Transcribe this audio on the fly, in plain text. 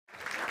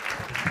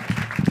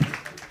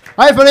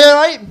Hi, everybody, all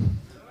right?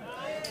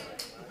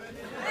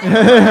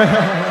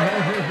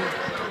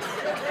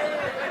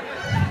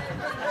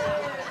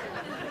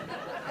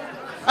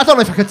 I don't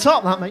know if I could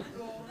top that, mate.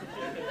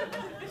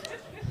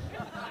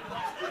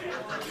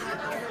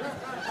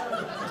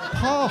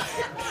 Posh.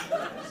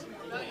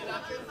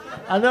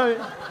 I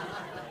know.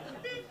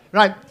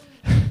 Right.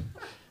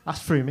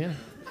 That's through me.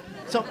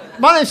 So,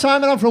 my name's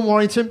Simon, I'm from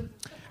Warrington,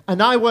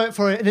 and I work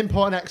for an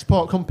import and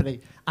export company.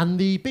 And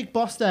the big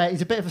boss there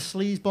is a bit of a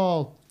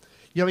sleazeball.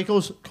 You know, he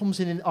comes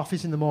in the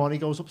office in the morning,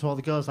 he goes up to all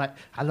the girls like,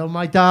 hello,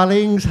 my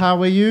darlings,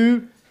 how are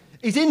you?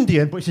 He's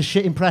Indian, but it's a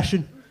shit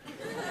impression.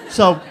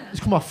 So, he's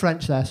come off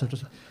French there, so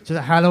just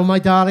like, hello, my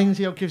darlings,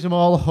 you know, gives them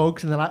all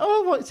hugs, and they're like,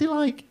 oh, what's he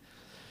like?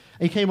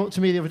 He came up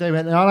to me the other day and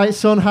went, all right,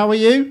 son, how are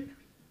you?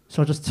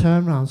 So I just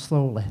turned around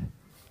slowly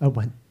and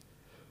went,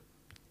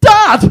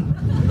 Dad!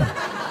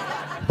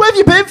 Where have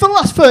you been for the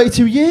last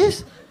 32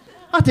 years?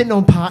 I didn't know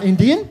I'm part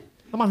Indian.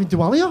 I'm having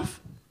Diwali off.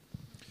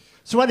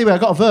 So anyway, I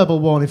got a verbal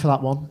warning for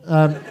that one.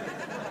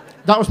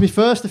 That was my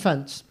first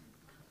offence.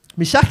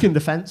 My second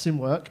offence in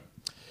work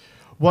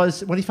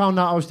was when he found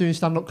out I was doing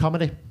stand-up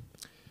comedy.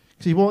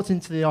 Because he walked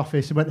into the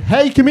office and went,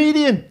 hey,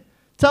 comedian,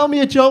 tell me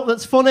a joke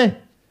that's funny.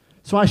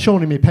 So I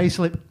showed him my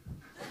payslip.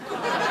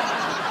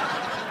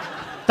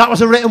 That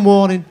was a written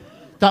warning.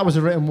 That was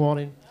a written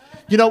warning.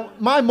 You know,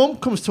 my mum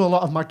comes to a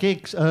lot of my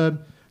gigs,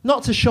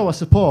 not to show her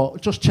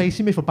support, just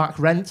chasing me for back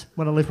rent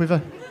when I live with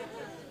her.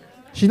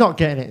 She's not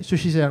getting it, so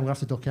she said, I'm going to have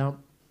to duck out.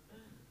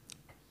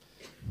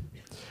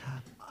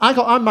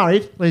 I'm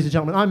married, ladies and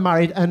gentlemen, I'm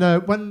married,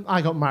 and when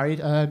I got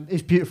married,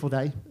 it's a beautiful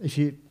day. If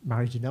you're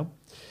married, you know.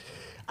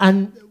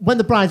 And when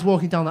the bride's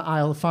walking down the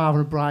aisle, the father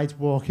and bride's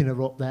walking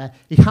her up there,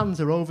 he hands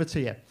her over to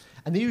you.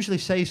 And they usually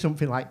say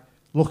something like,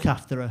 look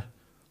after her,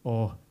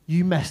 or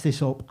you mess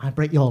this up, I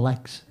break your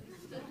legs.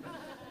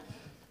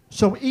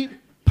 So he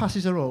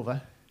passes her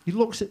over, he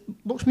looks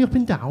me up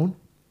and down,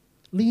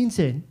 leans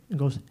in, and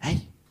goes,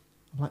 hey.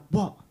 I'm like,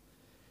 what?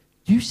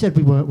 You said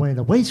we weren't wearing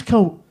a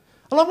waistcoat.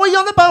 I'm like, what are you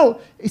on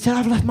about? He said,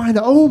 I've left mine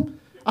at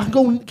home. I can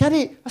go and get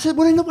it. I said,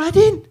 we're in the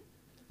wedding.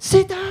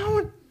 Sit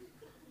down.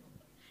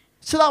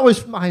 So that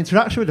was my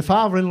interaction with the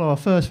father-in-law,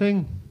 first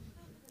thing.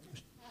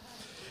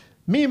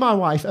 Me and my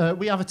wife,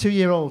 we have a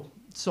 2-year-old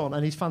son,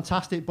 and he's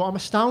fantastic, but I'm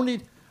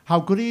astounded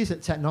how good he is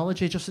at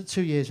technology, just at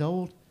 2 years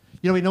old.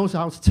 You know, he knows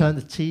how to turn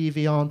the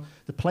TV on,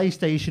 the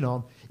PlayStation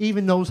on,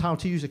 even knows how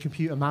to use a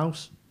computer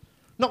mouse.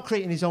 Not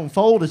creating his own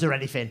folders or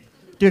anything.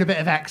 Doing a bit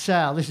of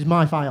Excel, this is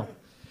my file.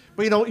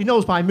 But you know, he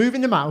knows by moving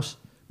the mouse,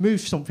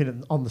 move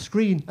something on the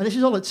screen. And this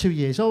is all at 2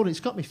 years old. It's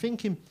got me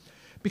thinking.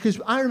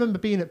 Because I remember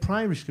being at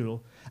primary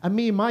school, and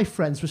me and my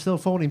friends were still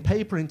folding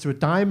paper into a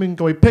diamond,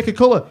 going, pick a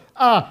colour.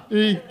 A,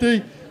 E,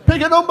 D.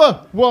 Pick a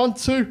number. 1,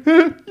 2.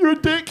 You're a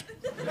dick.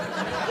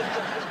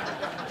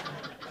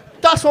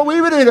 That's what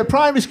we were doing at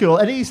primary school.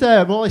 And he's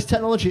there with all his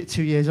technology at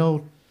 2 years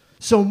old.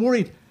 So I'm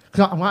worried,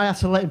 because I had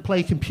to let him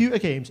play computer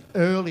games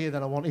earlier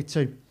than I wanted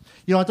to.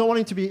 You know, I don't want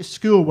him to be at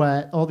school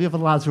where all the other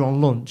lads are on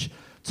lunch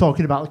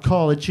talking about the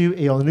Call of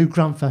Duty or the new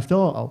Grand Theft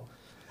Auto.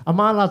 And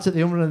my lad's at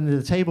the other end of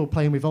the table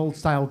playing with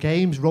old-style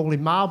games,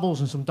 rolling marbles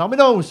and some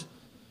dominoes.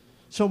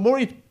 So I'm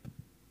worried.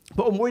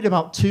 But I'm worried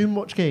about too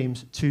much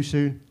games too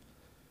soon.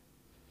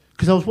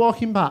 Because I was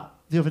walking back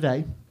the other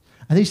day,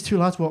 and these two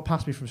lads walked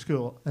past me from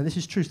school, and this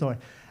is a true story,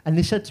 and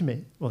they said to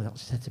me, well, they not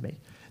said to me,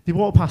 they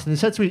walked past and they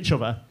said to each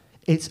other,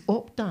 it's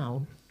up,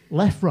 down,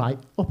 left, right,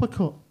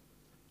 uppercut.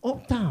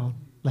 Up, down,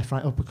 left,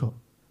 right, uppercut.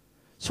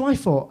 So I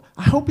thought,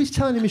 I hope he's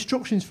telling him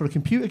instructions for a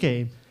computer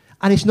game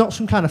and it's not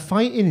some kind of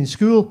fighting in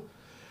school.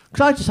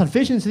 Because I just had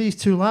visions of these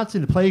two lads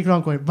in the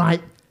playground going,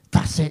 right,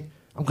 that's it,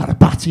 I'm going to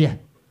batter you.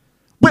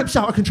 Whips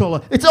out a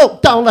controller, it's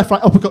up, down, left,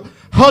 right, uppercut.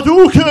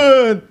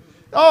 Hadouken!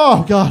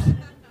 Oh, God.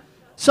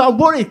 So I'm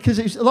worried because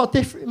it's a lot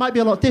different. It might be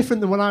a lot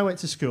different than when I went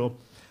to school.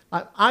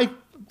 Like I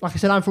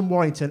said, I'm from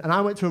Warrington, and I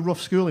went to a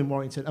rough school in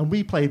Warrington, and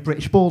we played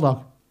British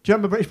Bulldog. Do you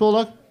remember British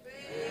Bulldog?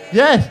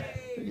 Yes.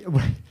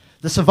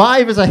 The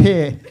survivors are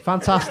here.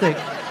 Fantastic.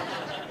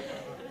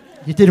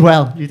 You did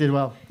well. You did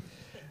well.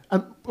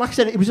 Like I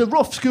said, it was a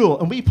rough school,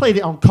 and we played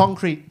it on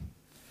concrete.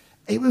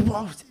 It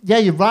was, yeah,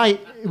 you're right.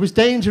 It was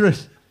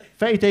dangerous.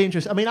 Very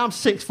dangerous. I mean, I'm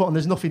 6 foot, and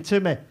there's nothing to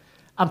me.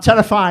 I'm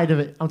terrified of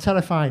it. I'm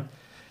terrified.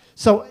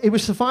 So it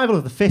was survival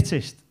of the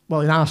fittest.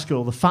 Well, in our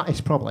school, the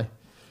fattest, probably.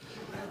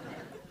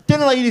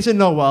 Dinner ladies in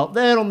Noel,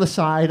 they're on the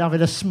side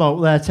having a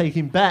smoke, they're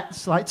taking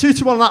bets. Like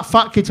 2-1 on that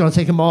fat kid's going to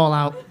take them all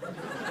out.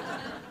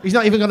 He's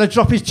not even going to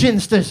drop his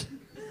ginsters.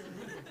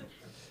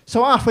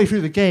 So halfway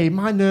through the game,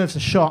 my nerves are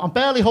shot. I'm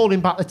barely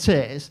holding back the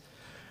tears.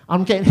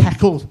 I'm getting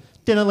heckled.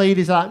 Dinner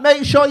ladies are like,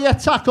 make sure you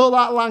tackle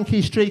that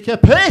lanky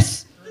streaker.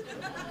 Piss!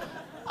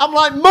 I'm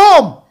like,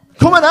 Mum,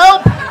 come and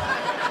help!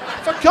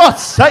 For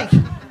God's sake.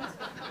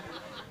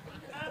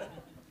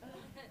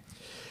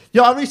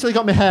 Yo, I recently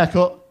got my hair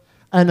cut.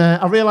 And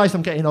I realised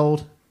I'm getting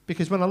old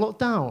because when I looked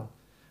down,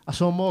 I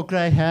saw more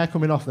grey hair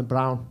coming off than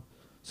brown.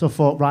 So I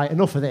thought, right,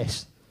 enough of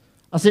this.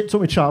 I zipped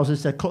up my trousers and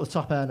said, cut the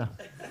top hair now.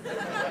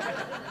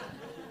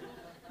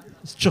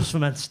 It's just for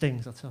men's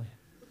stings, I tell you.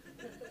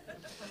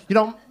 You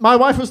know, my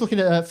wife was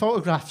looking at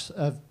photographs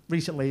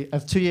recently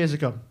of 2 years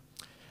ago.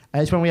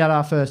 It's when we had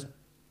our first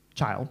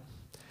child.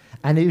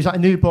 And he was like a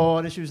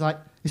newborn, and she was like,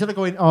 instead of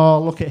going,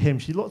 oh, look at him,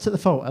 she looked at the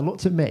photo and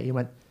looked at me and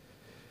went,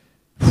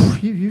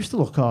 you used to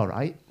look all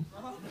right.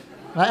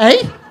 Like,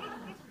 hey?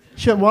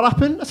 She went, what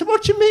happened? I said,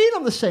 what do you mean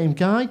I'm the same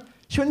guy?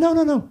 She went,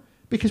 no.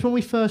 Because when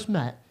we first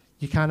met,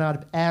 you kind of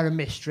had an air of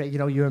mystery. You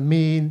know, you were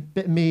mean,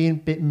 bit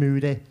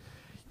moody.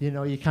 You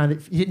know, you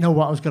didn't know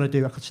what I was going to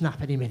do. I could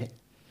snap any minute.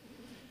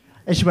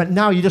 And she went,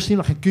 now you just seem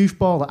like a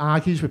goofball that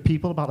argues with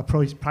people about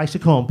the price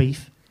of corned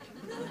beef.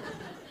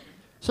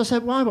 So I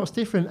said, why? What's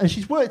different? And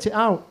she's worked it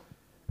out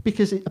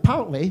because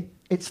apparently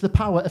it's the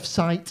power of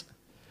sight.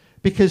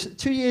 Because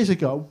 2 years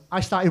ago, I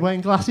started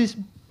wearing glasses.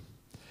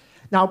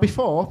 Now,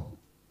 before,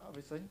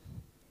 obviously,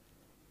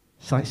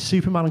 it's like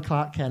Superman and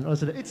Clark Kent,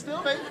 wasn't it? It's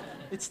still me.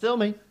 It's still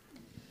me.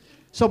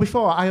 So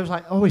before, I was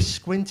like always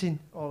squinting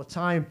all the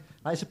time.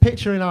 Like, it's a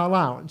picture in our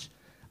lounge,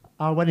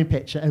 our wedding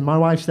picture, and my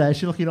wife's there.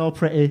 She's looking all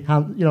pretty,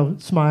 you know,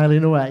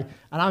 smiling away.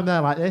 And I'm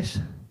there like this.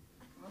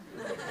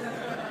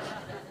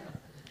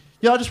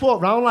 I just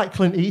walk around like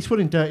Clint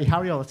Eastwood in Dirty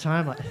Harry all the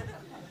time. Like.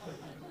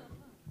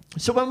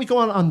 So when we go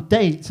on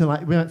dates and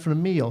like we went for a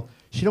meal,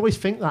 she'd always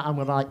think that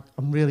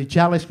I'm really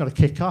jealous, got to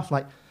kick off.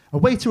 Like a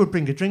waiter would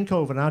bring a drink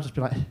over, and I'd just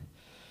be like.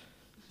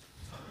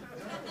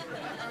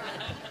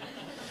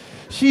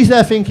 She's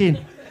there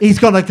thinking he's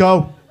gonna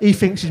go. He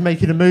thinks he's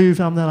making a move.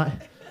 And I'm there like,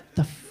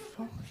 the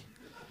fuck.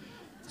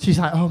 She's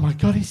like, oh my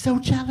god, he's so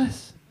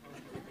jealous.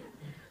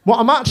 What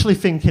I'm actually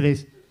thinking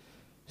is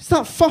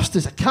that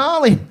Foster's a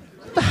Carling.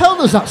 What the hell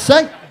does that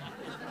say?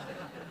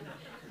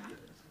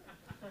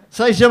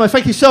 So, ladies and gentlemen,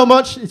 thank you so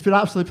much. It's been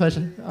an absolute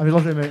pleasure. I've been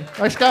loving it, mate.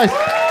 Thanks,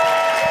 guys.